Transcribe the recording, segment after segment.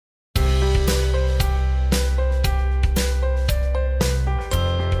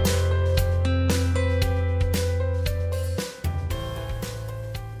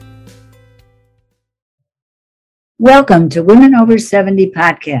Welcome to Women Over 70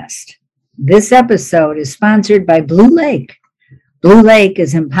 podcast. This episode is sponsored by Blue Lake. Blue Lake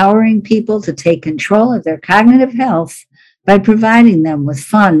is empowering people to take control of their cognitive health by providing them with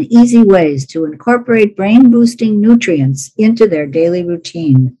fun, easy ways to incorporate brain-boosting nutrients into their daily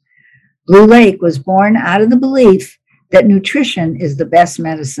routine. Blue Lake was born out of the belief that nutrition is the best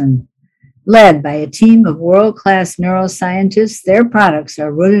medicine. Led by a team of world-class neuroscientists, their products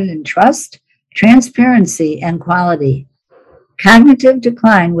are rooted in trust, transparency, and quality. Cognitive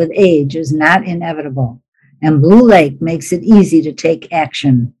decline with age is not inevitable, and Blue Lake makes it easy to take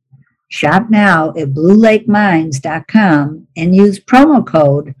action. Shop now at bluelakeminds.com and use promo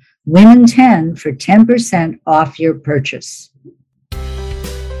code WOMEN10 for 10% off your purchase.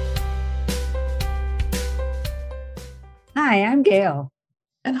 Hi, I'm Gail.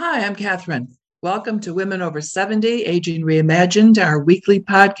 And hi, I'm Catherine. Welcome to Women Over 70, Aging Reimagined, our weekly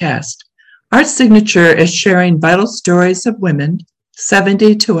podcast. Our signature is sharing vital stories of women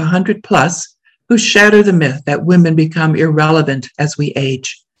 70 to 100 plus who shatter the myth that women become irrelevant as we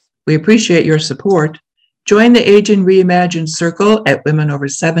age. We appreciate your support. Join the Aging Reimagined Circle at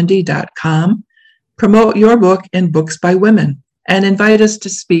womenover70.com. Promote your book and books by women, and invite us to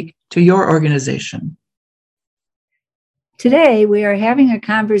speak to your organization. Today, we are having a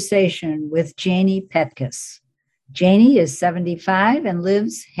conversation with Janie Petkus. Janie is 75 and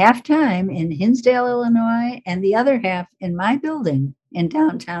lives half-time in Hinsdale, Illinois, and the other half in my building in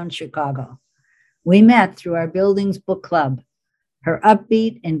downtown Chicago. We met through our building's book club. Her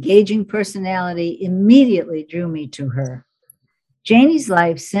upbeat, engaging personality immediately drew me to her. Janie's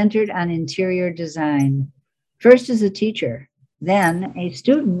life centered on interior design. First as a teacher, then a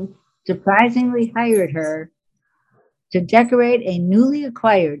student surprisingly hired her to decorate a newly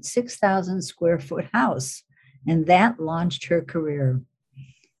acquired 6,000 square foot house, and that launched her career.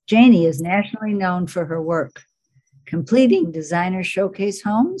 Janie is nationally known for her work, completing designer showcase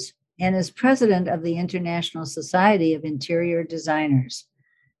homes, and is president of the International Society of Interior Designers.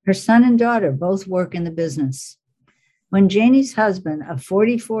 Her son and daughter both work in the business. When Janie's husband of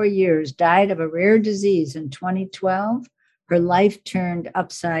 44 years died of a rare disease in 2012, her life turned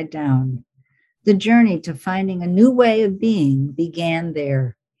upside down. The journey to finding a new way of being began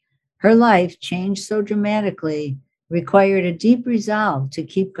there. Her life changed so dramatically, required a deep resolve to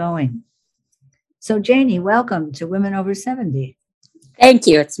keep going. So Janie, welcome to Women Over 70. Thank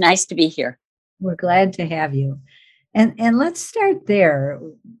you. It's nice to be here. We're glad to have you. And let's start there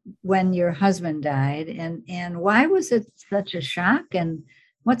when your husband died. And why was it such a shock? And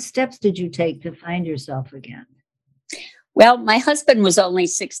what steps did you take to find yourself again? Well, my husband was only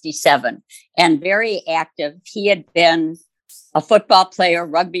 67 and very active. He had been a football player,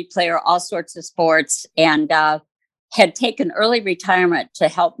 rugby player, all sorts of sports, and had taken early retirement to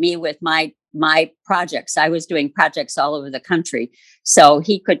help me with my projects. I was doing projects all over the country, so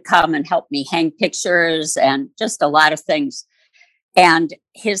he could come and help me hang pictures and just a lot of things. And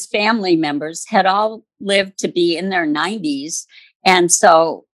his family members had all lived to be in their 90s. And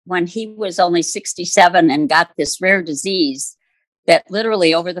so when he was only 67 and got this rare disease, that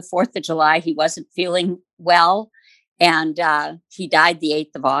literally over the 4th of July, he wasn't feeling well. And he died the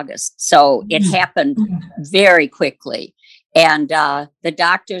 8th of August. So it happened very quickly. And the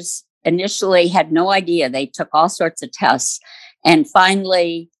doctors initially had no idea. They took all sorts of tests and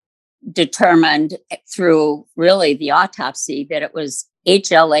finally determined through really the autopsy that it was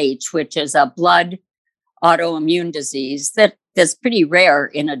HLH, which is a blood autoimmune disease that's pretty rare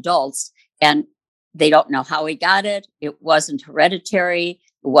in adults. And they don't know how he got it. It wasn't hereditary.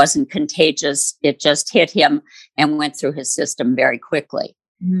 It wasn't contagious. It just hit him and went through his system very quickly.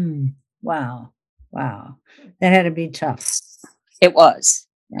 Wow. That had to be tough. It was.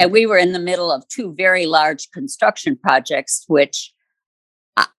 Yeah. And we were in the middle of 2 very large construction projects, which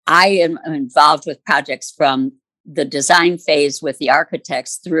I am involved with projects from the design phase with the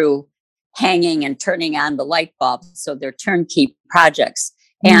architects through hanging and turning on the light bulbs. So they're turnkey projects.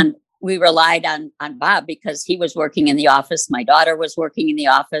 And we relied on Bob because he was working in the office. My daughter was working in the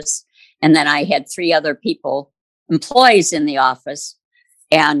office. And then I had 3 other employees in the office.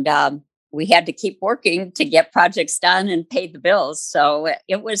 And we had to keep working to get projects done and pay the bills. So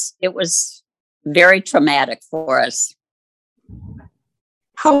it was very traumatic for us.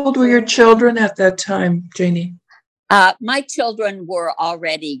 How old were your children at that time, Janie? My children were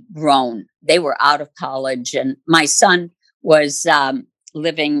already grown. They were out of college. And my son was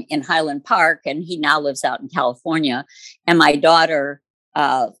living in Highland Park, and he now lives out in California. And my daughter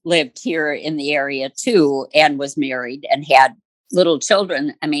lived here in the area too, and was married and had little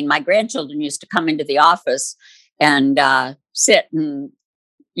children. I mean, my grandchildren used to come into the office and sit and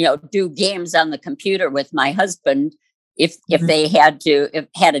do games on the computer with my husband if they had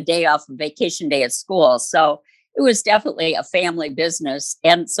a day off, a vacation day at school. So it was definitely a family business.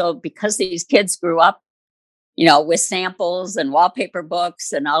 And so because these kids grew up, with samples and wallpaper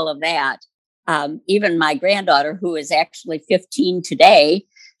books and all of that, even my granddaughter, who is actually 15 today,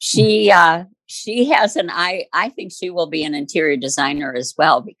 she has an eye. I think she will be an interior designer as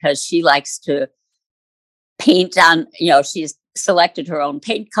well, because she likes to paint on, she's selected her own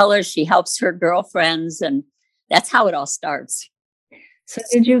paint colors. She helps her girlfriends, and that's how it all starts. So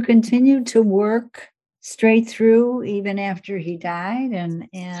did you continue to work straight through even after he died? And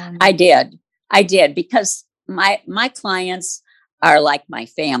I did, because my clients are like my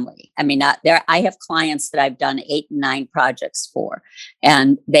family. I mean, I have clients that I've done 8 and 9 projects for,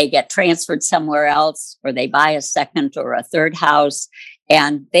 and they get transferred somewhere else, or they buy a second or a third house,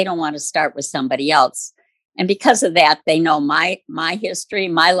 and they don't want to start with somebody else. And because of that, they know my history,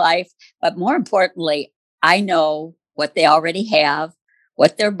 my life, but more importantly, I know what they already have,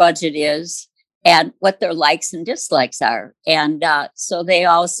 what their budget is, and what their likes and dislikes are. And so they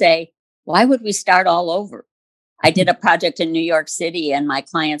all say, why would we start all over? I did a project in New York City, and my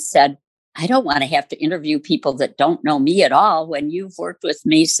clients said, I don't want to have to interview people that don't know me at all when you've worked with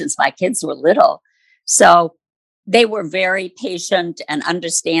me since my kids were little. So they were very patient and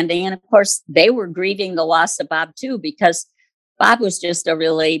understanding. And of course, they were grieving the loss of Bob too, because Bob was just a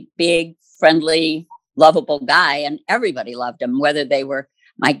really big, friendly, lovable guy, and everybody loved him, whether they were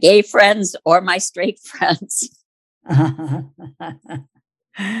my gay friends or my straight friends.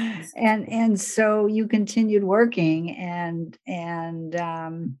 And so you continued working, and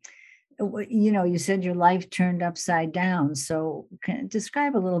you said your life turned upside down. So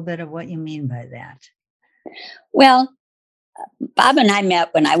describe a little bit of what you mean by that. Well, Bob and I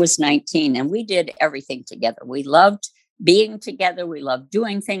met when I was 19, and we did everything together. We loved being together. We loved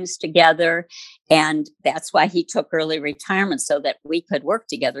doing things together. And that's why he took early retirement, so that we could work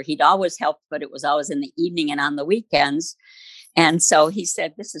together. He'd always helped, but it was always in the evening and on the weekends. And so he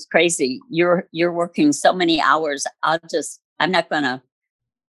said, this is crazy. You're working so many hours. I'm not going to,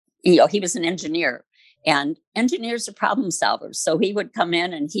 he was an engineer, and engineers are problem solvers. So he would come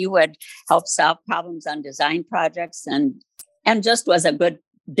in and he would help solve problems on design projects, and just was a good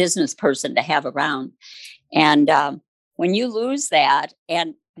business person to have around. And when you lose that,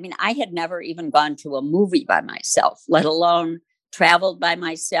 and I mean, I had never even gone to a movie by myself, let alone traveled by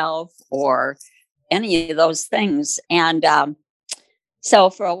myself or any of those things. And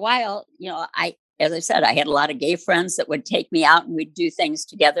so for a while, as I said, I had a lot of gay friends that would take me out and we'd do things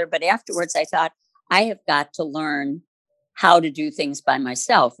together. But afterwards, I thought, I have got to learn how to do things by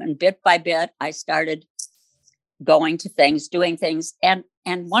myself. And bit by bit, I started going to things, doing things. And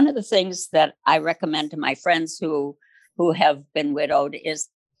one of the things that I recommend to my friends who have been widowed is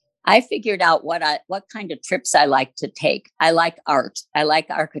I figured out what kind of trips I like to take. I like art. I like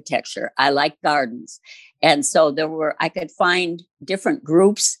architecture. I like gardens. And so I could find different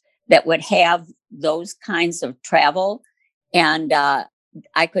groups that would have those kinds of travel. And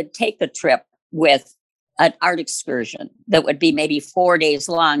I could take a trip with an art excursion that would be maybe 4 days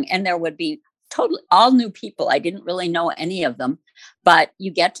long. And there would be totally all new people. I didn't really know any of them, but you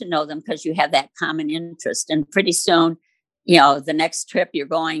get to know them because you have that common interest. And pretty soon, the next trip you're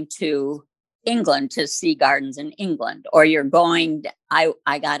going to England to see gardens in England, or you're going,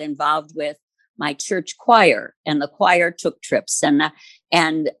 I got involved with my church choir, and the choir took trips,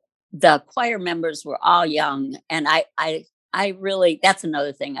 and the choir members were all young. And I really, that's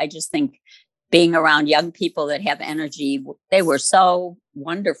another thing. I just think being around young people that have energy, they were so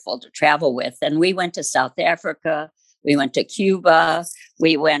wonderful to travel with. And we went to South Africa, we went to Cuba,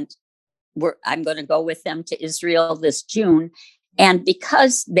 I'm going to go with them to Israel this June. And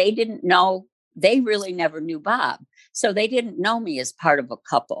because they didn't know, they really never knew Bob. So they didn't know me as part of a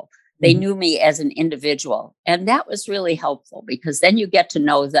couple. They knew me as an individual. And that was really helpful, because then you get to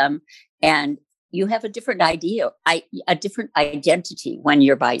know them and you have a different idea, a different identity when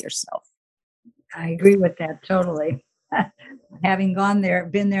you're by yourself. I agree with that totally. Having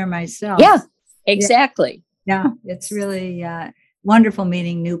been there myself. Yeah, exactly. Yeah, it's really wonderful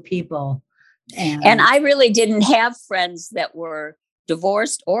meeting new people. And I really didn't have friends that were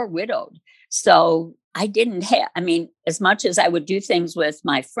divorced or widowed. So I didn't have, as much as I would do things with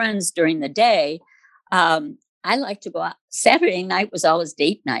my friends during the day, I like to go out. Saturday night was always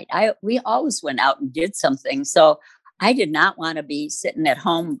date night. We always went out and did something. So I did not want to be sitting at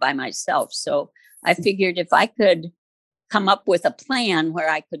home by myself. So I figured if I could come up with a plan where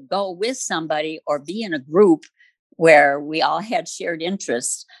I could go with somebody or be in a group where we all had shared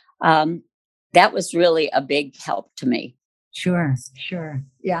interests, that was really a big help to me. Sure, sure.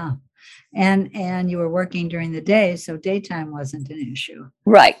 Yeah. And you were working during the day, so daytime wasn't an issue.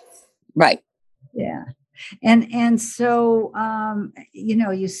 Right, right. Yeah. And so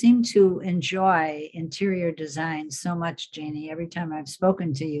you seem to enjoy interior design so much, Janie. Every time I've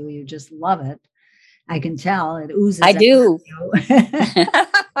spoken to you, you just love it. I can tell it oozes I out do. of you.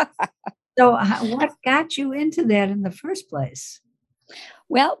 So what got you into that in the first place?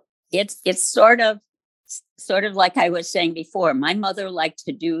 Well, it's sort of like I was saying before. My mother liked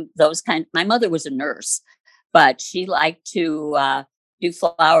to do those kind. My mother was a nurse, but she liked to do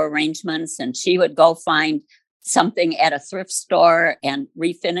flower arrangements, and she would go find something at a thrift store and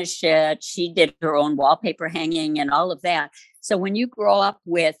refinish it. She did her own wallpaper hanging and all of that. So when you grow up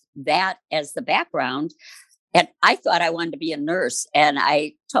with that as the background, and I thought I wanted to be a nurse, and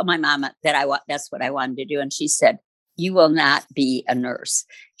I told my mama that that's what I wanted to do, and she said, "You will not be a nurse."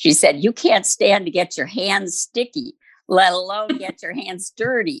 She said, "You can't stand to get your hands sticky, let alone get your hands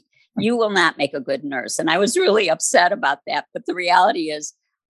dirty. You will not make a good nurse." And I was really upset about that. But the reality is,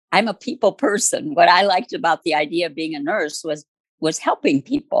 I'm a people person. What I liked about the idea of being a nurse was helping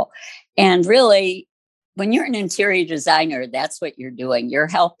people. And really, when you're an interior designer, that's what you're doing. You're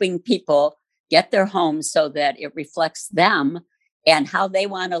helping people get their homes so that it reflects them and how they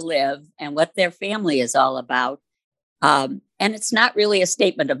want to live and what their family is all about. And it's not really a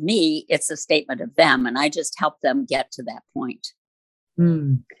statement of me, it's a statement of them. And I just help them get to that point.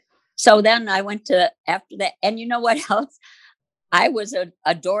 Mm. So then I went to after that. And you know what else? I was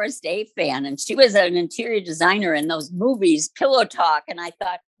a Doris Day fan, and she was an interior designer in those movies, Pillow Talk. And I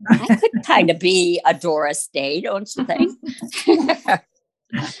thought, I could kind of be a Doris Day, don't you think?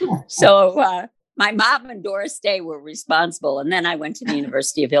 So my mom and Doris Day were responsible. And then I went to the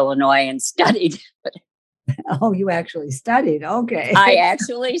University of Illinois and studied. Oh, you actually studied. Okay. I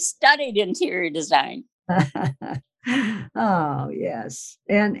actually studied interior design. Oh, yes.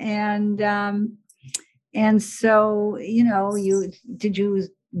 And so, did you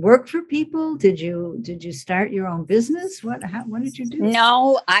work for people? Did you start your own business? What did you do?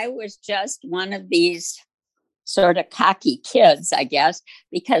 No, I was just one of these sort of cocky kids, I guess,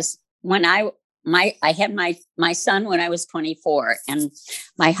 because when I had my son when I was 24, and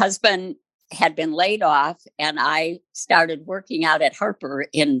my husband had been laid off, and I started working out at Harper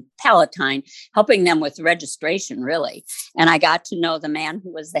in Palatine, helping them with registration, really. And I got to know the man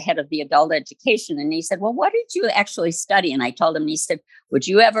who was the head of the adult education. And he said, "Well, what did you actually study?" And I told him, and he said, "Would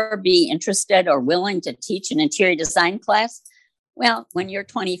you ever be interested or willing to teach an interior design class?" Well, when you're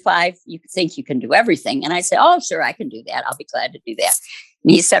 25, you think you can do everything. And I said, "Oh, sure, I can do that. I'll be glad to do that."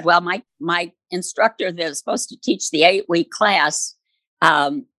 And he said, "Well, my instructor that is supposed to teach the 8-week class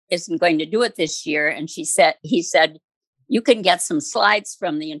isn't going to do it this year." And he said, "You can get some slides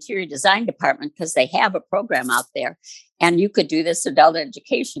from the interior design department because they have a program out there, and you could do this adult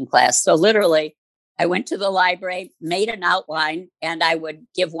education class." So literally, I went to the library, made an outline, and I would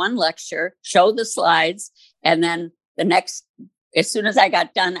give one lecture, show the slides, and then as soon as I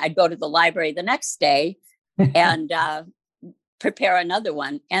got done, I'd go to the library the next day and prepare another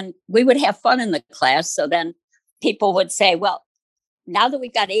one. And we would have fun in the class. So then people would say, "Well, now that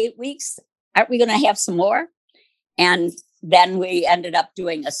we've got 8 weeks, aren't we going to have some more?" And then we ended up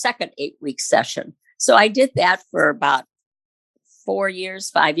doing a second 8-week session. So I did that for about 5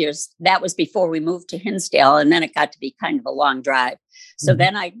 years. That was before we moved to Hinsdale. And then it got to be kind of a long drive. So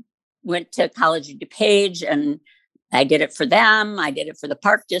then I went to College of DuPage, and I did it for them. I did it for the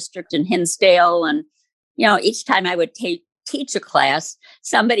Park District in Hinsdale. And, each time I would teach a class,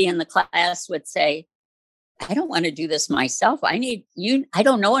 somebody in the class would say, "I don't want to do this myself. I need you. I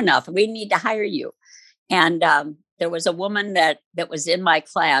don't know enough. We need to hire you." And there was a woman that was in my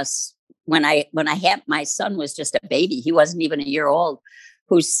class when I had my son was just a baby. He wasn't even a year old,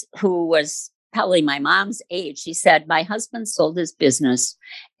 who was probably my mom's age. She said, "My husband sold his business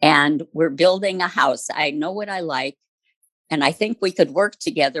and we're building a house. I know what I like, and I think we could work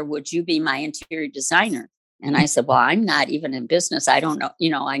together. Would you be my interior designer?" And I said, "Well, I'm not even in business. I don't know.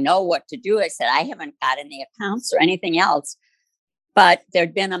 I know what to do." I said, "I haven't got any accounts or anything else." But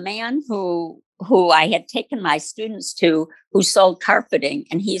there'd been a man who I had taken my students to, who sold carpeting.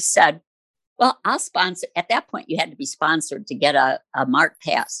 And he said, "Well, I'll sponsor." At that point, you had to be sponsored to get a MARC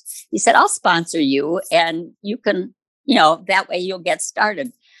pass. He said, "I'll sponsor you, and you can, that way you'll get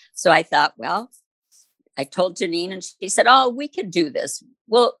started." So I thought, well, I told Janine, and she said, "Oh, we can do this.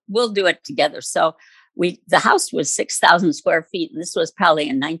 We'll do it together." So the house was 6,000 square feet, and this was probably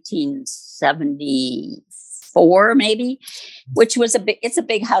in 1974, maybe, which was it's a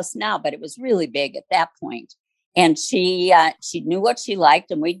big house now, but it was really big at that point. And she knew what she liked,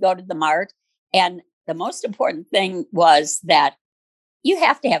 and we'd go to the MART. And the most important thing was that you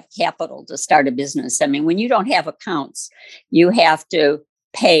have to have capital to start a business. I mean, when you don't have accounts, you have to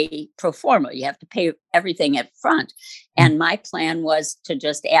pay pro forma. You have to pay everything up front. And my plan was to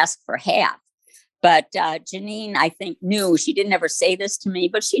just ask for half. But Janine, I think, knew, she didn't ever say this to me,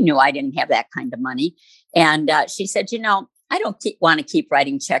 but she knew I didn't have that kind of money. And she said, I don't want to keep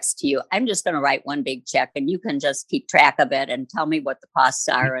writing checks to you. I'm just going to write one big check and you can just keep track of it and tell me what the costs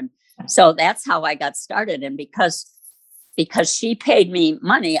are. And so that's how I got started. And because she paid me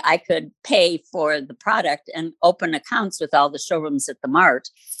money, I could pay for the product and open accounts with all the showrooms at the Mart.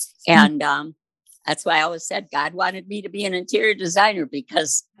 And that's why I always said God wanted me to be an interior designer,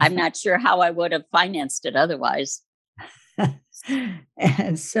 because I'm not sure how I would have financed it otherwise.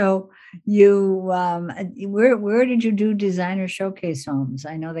 And so you, where did you do designer showcase homes?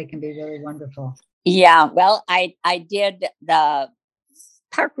 I know they can be really wonderful. Yeah, well, I did the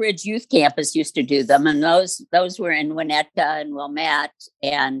Park Ridge Youth Campus used to do them, and those were in Winnetka and Wilmette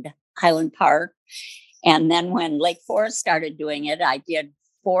and Highland Park. And then when Lake Forest started doing it, I did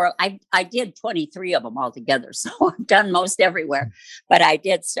I did 23 of them altogether. So I've done most everywhere, but I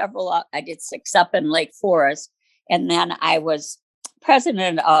did several. I did 6 up in Lake Forest, and then I was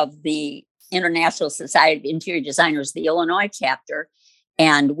president of the International Society of Interior Designers, the Illinois chapter.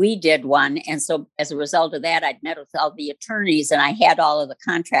 And we did one. And so as a result of that, I'd met with all the attorneys and I had all of the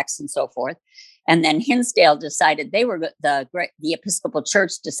contracts and so forth. And then Hinsdale decided the Episcopal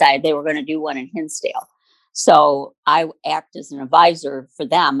Church decided they were going to do one in Hinsdale. So I act as an advisor for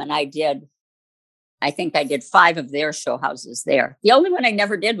them. And I think I did 5 of their show houses there. The only one I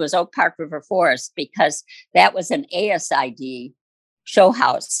never did was Oak Park River Forest, because that was an ASID show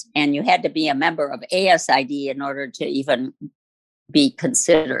house. And you had to be a member of ASID in order to even be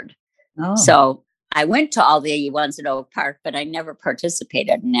considered. Oh. So I went to all the ones at Oak Park, but I never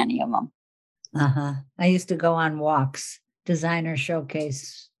participated in any of them. I used to go on walks, designer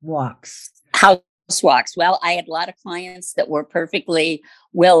showcase walks. House walks. Well, I had a lot of clients that were perfectly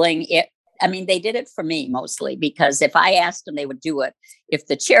willing. They did it for me mostly, because if I asked them, they would do it. If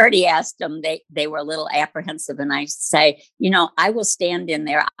the charity asked them, they were a little apprehensive. And I say, I will stand in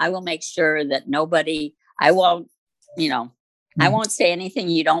there. I will make sure that I won't say anything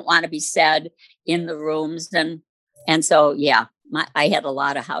you don't want to be said in the rooms. And so, yeah, I had a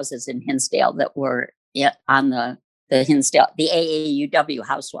lot of houses in Hinsdale that were on the Hinsdale, the AAUW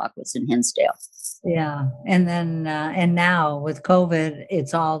house walk was in Hinsdale. Yeah. And then, and now with COVID,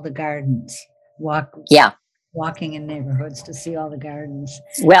 it's all the gardens. Walking in neighborhoods to see all the gardens.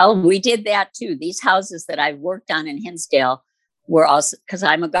 Well, we did that too. These houses that I've worked on in Hinsdale were also, because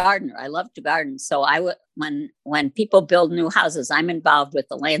I'm a gardener. I love to garden. So when people build new houses, I'm involved with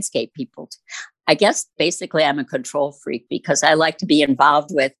the landscape people. I guess basically I'm a control freak, because I like to be involved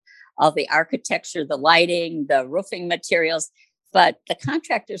with all the architecture, the lighting, the roofing materials. But the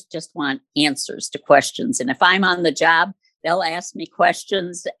contractors just want answers to questions. And if I'm on the job, they'll ask me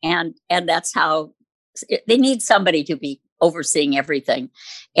questions. And that's how they need somebody to be overseeing everything.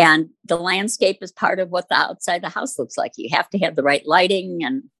 And the landscape is part of what the outside of the house looks like. You have to have the right lighting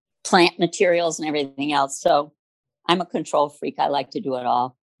and plant materials and everything else. So I'm a control freak. I like to do it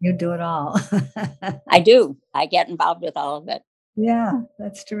all. You do it all. I do. I get involved with all of it. Yeah,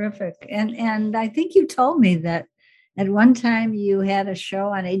 that's terrific. And I think you told me that at one time you had a show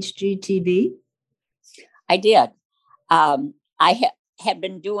on HGTV. I did. I had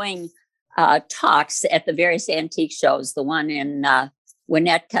been doing talks at the various antique shows, the one in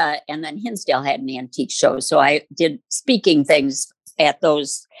Winnetka, and then Hinsdale had an antique show. So I did speaking things at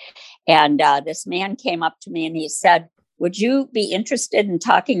those. And this man came up to me and he said, would you be interested in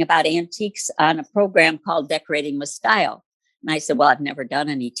talking about antiques on a program called Decorating with Style? And I said, well, I've never done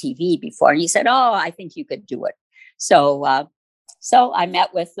any TV before. And he said, oh, I think you could do it. So I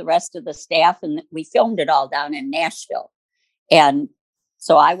met with the rest of the staff and we filmed it all down in Nashville. And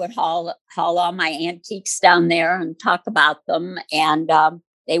so I would haul all my antiques down there and talk about them, and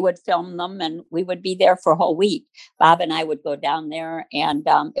they would film them, and we would be there for a whole week. Bob and I would go down there, and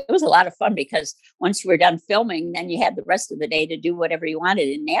it was a lot of fun, because once you were done filming, then you had the rest of the day to do whatever you wanted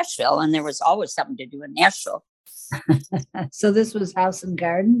in Nashville, and there was always something to do in Nashville. So this was House and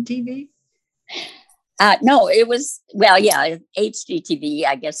Garden TV? No, it was, HGTV.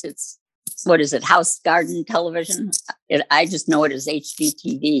 I guess it's, what is it? House Garden Television. I just know it as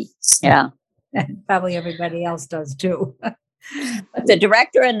HGTV. Yeah. Probably everybody else does too. But the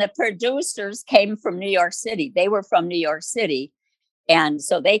director and the producers came from New York City. They were from New York City. And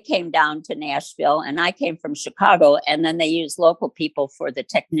so they came down to Nashville, and I came from Chicago. And then they used local people for the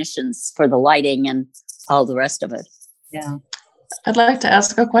technicians, for the lighting and all the rest of it. Yeah. I'd like to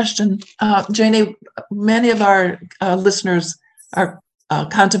ask a question. Janie, many of our listeners are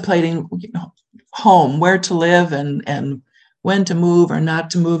contemplating, home, where to live and when to move or not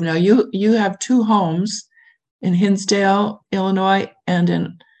to move. Now, you have two homes in Hinsdale, Illinois, and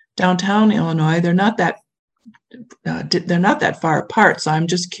in downtown Illinois. They're not that far apart. So I'm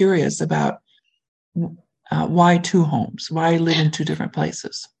just curious about why two homes? Why live in two different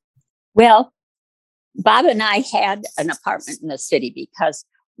places? Well, Bob and I had an apartment in the city because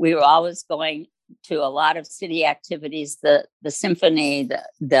we were always going to a lot of city activities, the symphony,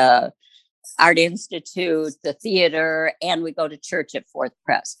 the Art Institute, the theater, and we go to church at Fourth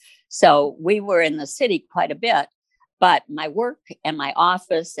Press. So we were in the city quite a bit, but my work and my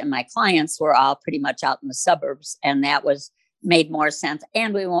office and my clients were all pretty much out in the suburbs, and that made more sense.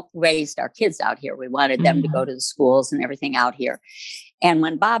 And we raised our kids out here. We wanted them to go to the schools and everything out here. And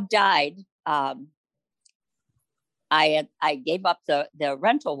when Bob died, I gave up the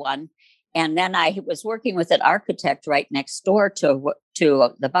rental one, and then I was working with an architect right next door to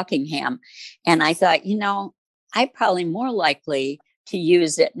the Buckingham, and I thought, I'm probably more likely to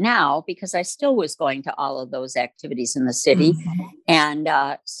use it now because I still was going to all of those activities in the city, and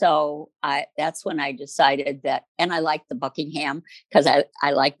so that's when I decided that. And I like the Buckingham because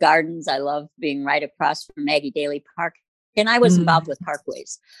I like gardens. I love being right across from Maggie Daley Park. And I was involved with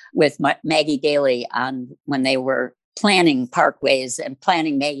Parkways with Maggie Daley when they were planning Parkways and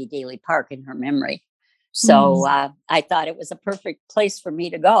planning Maggie Daley Park in her memory. So I thought it was a perfect place for me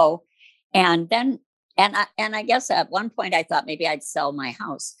to go. And then, and I guess at one point I thought maybe I'd sell my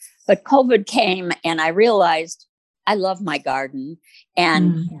house, but COVID came and I realized I love my garden,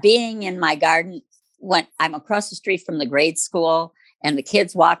 and being in my garden when I'm across the street from the grade school. And the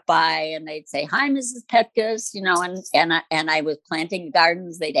kids walk by and they'd say, "Hi, Mrs. Petkus," and I was planting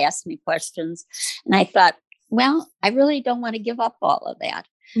gardens. They'd ask me questions. And I thought, well, I really don't want to give up all of that.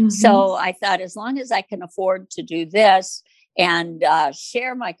 So I thought, as long as I can afford to do this and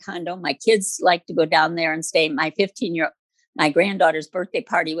share my condo, my kids like to go down there and stay. My granddaughter's birthday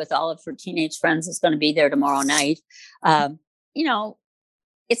party with all of her teenage friends is going to be there tomorrow night.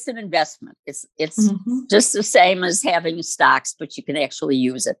 It's an investment. It's just the same as having stocks, but you can actually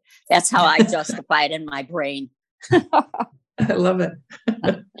use it. That's how I justify it in my brain. I love it.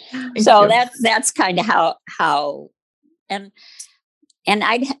 So that's kind of how, and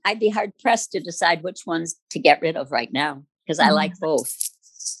I'd be hard pressed to decide which ones to get rid of right now because I like both.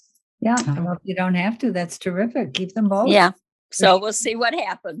 Yeah, well, you don't have to. That's terrific. Keep them both. Yeah. So we'll see what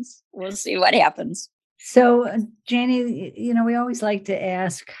happens. So, Janie, we always like to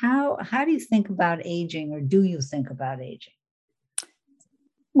ask, how do you think about aging, or do you think about aging?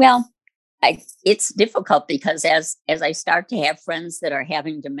 Well, it's difficult because as I start to have friends that are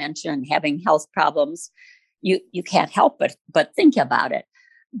having dementia and having health problems, you can't help but think about it.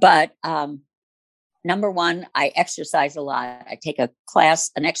 But number one, I exercise a lot. I take an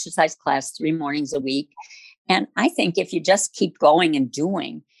exercise class 3 mornings a week. And I think if you just keep going and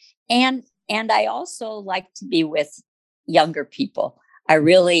doing, and I also like to be with younger people. I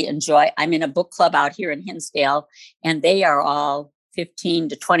really I'm in a book club out here in Hinsdale, and they are all 15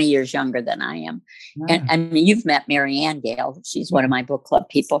 to 20 years younger than I am. Wow. And I mean, you've met Mary Ann, Gail. She's one of my book club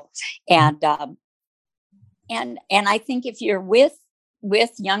people. And I think if you're with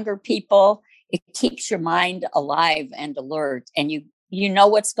younger people, it keeps your mind alive and alert, and you know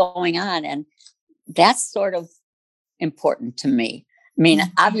what's going on. And that's sort of important to me. I mean,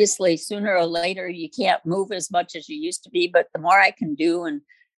 obviously, sooner or later, you can't move as much as you used to be, but the more I can do and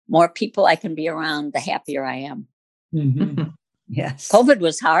more people I can be around, the happier I am. Yes. COVID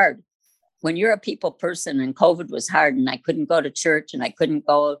was hard. When you're a people person, and COVID was hard, and I couldn't go to church, and I couldn't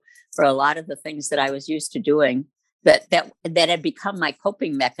go for a lot of the things that I was used to doing that had become my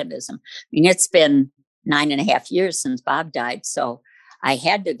coping mechanism. I mean, it's been 9.5 years since Bob died. So I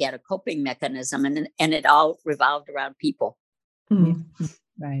had to get a coping mechanism, and it all revolved around people.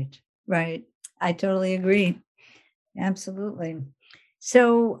 Right. I totally agree. Absolutely.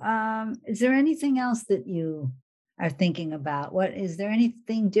 So, is there anything else that you are thinking about? Is there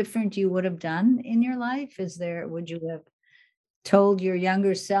anything different you would have done in your life? Would you have told your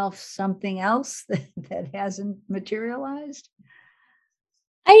younger self something else that hasn't materialized?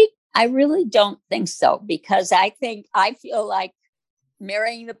 I really don't think so, because I feel like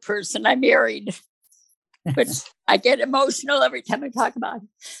marrying the person I married, which I get emotional every time I talk about it,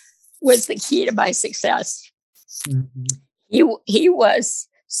 was the key to my success. He was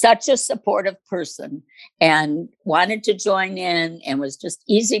such a supportive person and wanted to join in and was just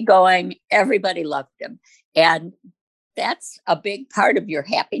easygoing. Everybody loved him. And that's a big part of your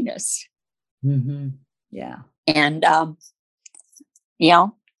happiness. Yeah. And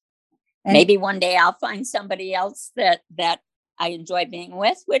Maybe one day I'll find somebody else that I enjoy being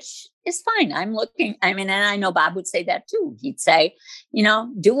with, which is fine. And I know Bob would say that too. He'd say,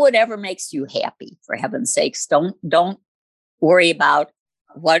 do whatever makes you happy, for heaven's sakes. Don't worry about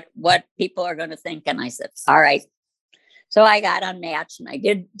what people are going to think. And I said, all right. So I got on Match and I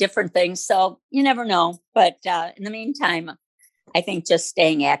did different things. So you never know. But in the meantime, I think just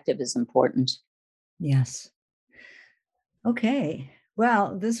staying active is important. Yes. Okay.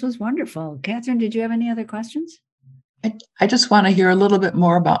 Well, this was wonderful. Catherine, did you have any other questions? I just want to hear a little bit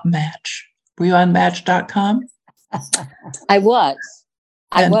more about Match. Were you on Match.com? I was.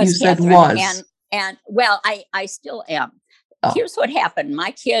 And you said Catherine. was. And well, I still am. Oh. Here's what happened.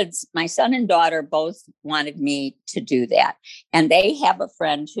 My kids, my son and daughter, both wanted me to do that. And they have a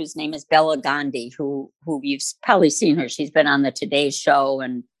friend whose name is Bella Gandhi, who you've probably seen her. She's been on the Today Show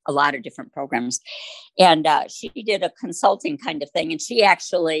and a lot of different programs. And she did a consulting kind of thing. And she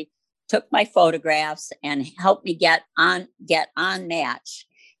actually took my photographs and helped me get on Match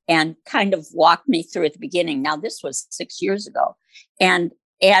and kind of walked me through at the beginning. Now, this was 6 years ago. And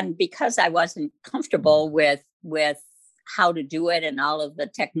because I wasn't comfortable with how to do it and all of the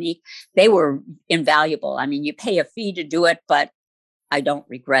technique, they were invaluable. I mean, you pay a fee to do it, but I don't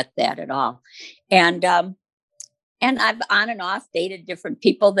regret that at all. And I've on and off dated different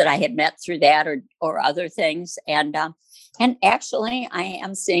people that I had met through that or other things. And actually, I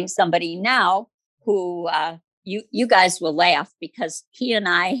am seeing somebody now who you guys will laugh, because he and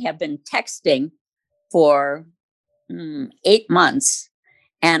I have been texting for 8 months.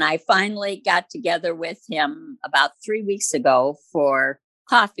 And I finally got together with him about 3 weeks ago for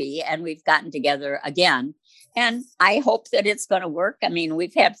coffee, and we've gotten together again. And I hope that it's going to work. I mean,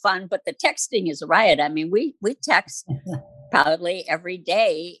 we've had fun, but the texting is a riot. I mean, we text probably every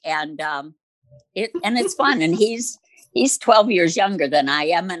day, and it's fun. And he's 12 years younger than I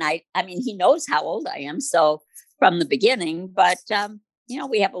am, and I mean, he knows how old I am. So from the beginning, but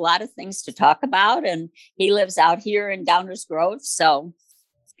we have a lot of things to talk about, and he lives out here in Downers Grove, so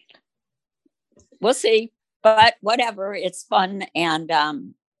we'll see. But whatever, it's fun, and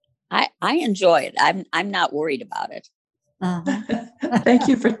I enjoy it. I'm not worried about it. Uh-huh. Thank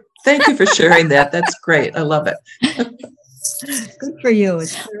you for sharing that. That's great. I love it. Good for you.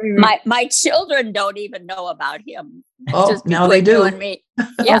 It's very my children don't even know about him. Oh, just now they do. You and me.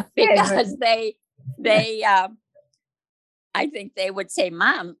 Yeah, Okay, because they I think they would say,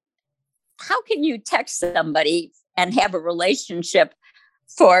 Mom, how can you text somebody and have a relationship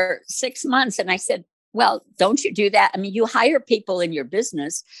for 6 months? And I said, well, don't you do that? I mean, you hire people in your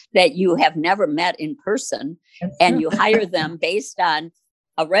business that you have never met in person, and you hire them based on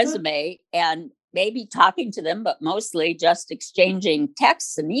a resume and maybe talking to them, but mostly just exchanging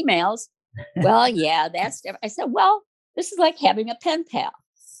texts and emails. Well, yeah, that's different. I said, well, this is like having a pen pal.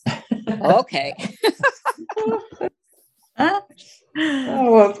 Okay.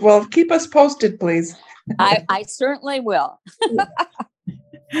 Oh, well, keep us posted, please. I certainly will.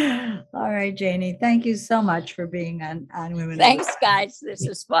 All right, Janie. Thank you so much for being on Women. Thanks, guys. This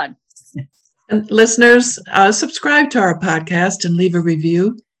is fun. And listeners, subscribe to our podcast and leave a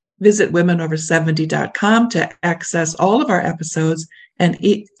review. Visit womenover70.com to access all of our episodes and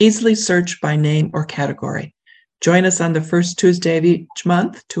easily search by name or category. Join us on the first Tuesday of each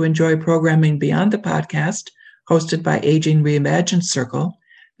month to enjoy programming beyond the podcast, hosted by Aging Reimagined Circle.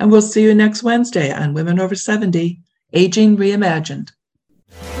 And we'll see you next Wednesday on Women Over 70, Aging Reimagined.